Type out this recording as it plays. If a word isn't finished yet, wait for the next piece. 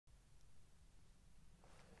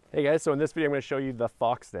Hey guys, so in this video I'm going to show you the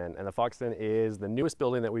Fox Den, and the Fox Den is the newest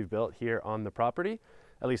building that we've built here on the property,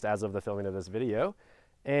 at least as of the filming of this video.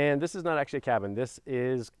 And this is not actually a cabin. This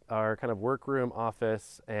is our kind of workroom,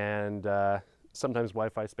 office, and sometimes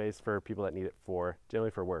Wi-Fi space for people that need it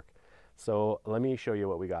generally for work. So let me show you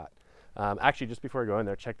what we got. Actually, just before I go in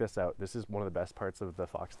there, check this out. This is one of the best parts of the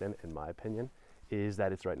Fox Den, in my opinion, is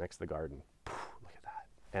that it's right next to the garden. Look at that.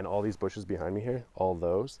 And all these bushes behind me here, all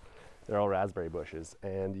those, they're all raspberry bushes,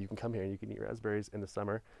 and you can come here and you can eat raspberries in the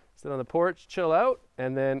summer, sit on the porch, chill out,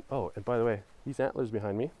 and then, oh, and by the way, these antlers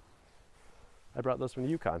behind me, I brought those from the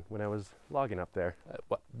Yukon when I was logging up there.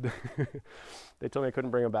 They told me I couldn't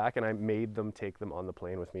bring them back, and I made them take them on the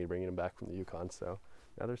plane with me, bringing them back from the Yukon, so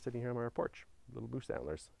now they're sitting here on our porch, little moose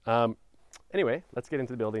antlers. Anyway, let's get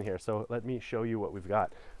into the building here. So let me show you what we've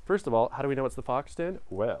got. First of all, how do we know it's the Fox Den?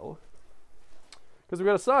 Well, because we've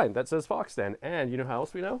got a sign that says Fox Den, and you know how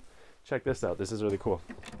else we know? Check this out. This is really cool.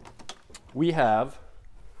 We have,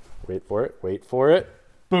 wait for it,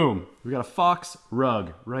 boom. We got a Fox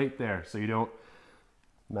rug right there, so you don't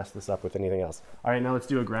mess this up with anything else. All right, now let's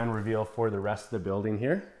do a grand reveal for the rest of the building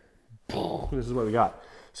here. This is what we got.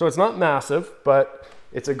 So it's not massive, but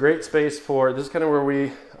it's a great space for, this is kind of where we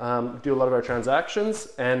do a lot of our transactions,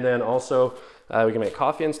 and then also we can make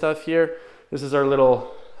coffee and stuff here. This is our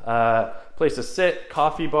little place to sit,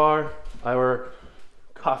 coffee bar, our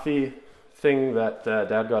coffee thing that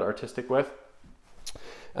Dad got artistic with.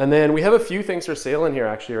 And then we have a few things for sale in here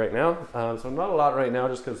actually right now. So not a lot right now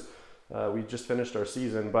just because we just finished our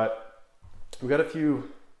season, but we got a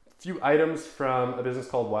few items from a business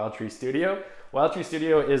called Wild Tree Studio. Wild Tree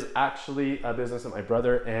Studio is actually a business that my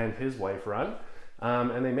brother and his wife run.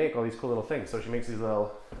 And they make all these cool little things. So she makes these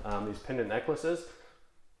little, these pendant necklaces,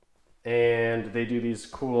 and they do these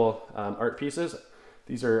cool art pieces.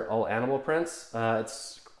 These are all animal prints.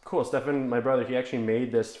 It's cool. Stefan, my brother, he actually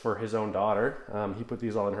made this for his own daughter. He put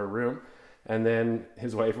these all in her room, and then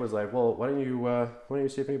his wife was like, "Well, why don't you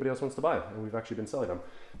see if anybody else wants to buy them?" And we've actually been selling them.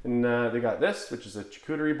 And they got this, which is a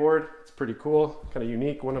charcuterie board. It's pretty cool, kind of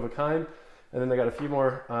unique, one of a kind. And then they got a few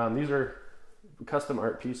more. These are custom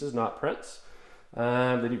art pieces, not prints.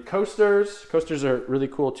 They do coasters. Coasters are really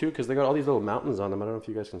cool too because they got all these little mountains on them. I don't know if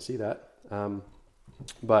you guys can see that,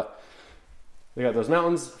 but they got those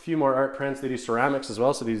mountains, a few more art prints. They do ceramics as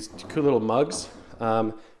well, so these cool little mugs.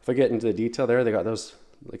 If I get into the detail there, they got those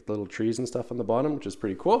like little trees and stuff on the bottom, which is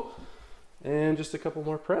pretty cool. And just a couple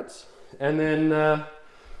more prints. And then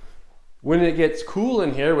when it gets cool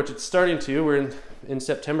in here, which it's starting to, we're in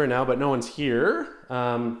September now, but no one's here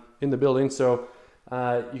in the building, so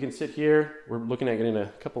you can sit here. We're looking at getting a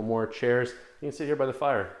couple more chairs. You can sit here by the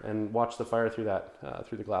fire and watch the fire through that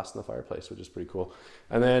through the glass in the fireplace, which is pretty cool.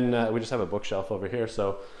 And then we just have a bookshelf over here,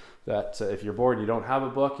 so that if you're bored, you don't have a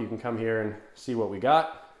book, you can come here and see what we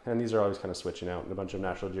got. And these are always kind of switching out and a bunch of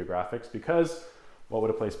National Geographics, because what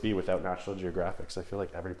would a place be without National Geographics? I feel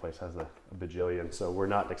like every place has a bajillion, so we're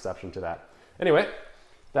not an exception to that. Anyway,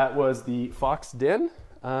 that was the Fox Den.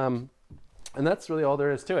 And that's really all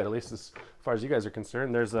there is to it, at least as far as you guys are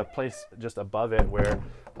concerned. There's a place just above it where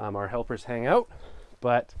our helpers hang out,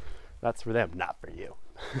 but that's for them, not for you.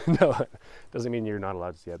 No, it doesn't mean you're not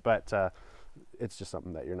allowed to see it, but it's just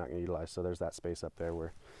something that you're not going to utilize. So there's that space up there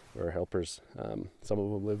where our helpers, some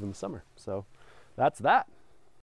of them live in the summer. So that's that.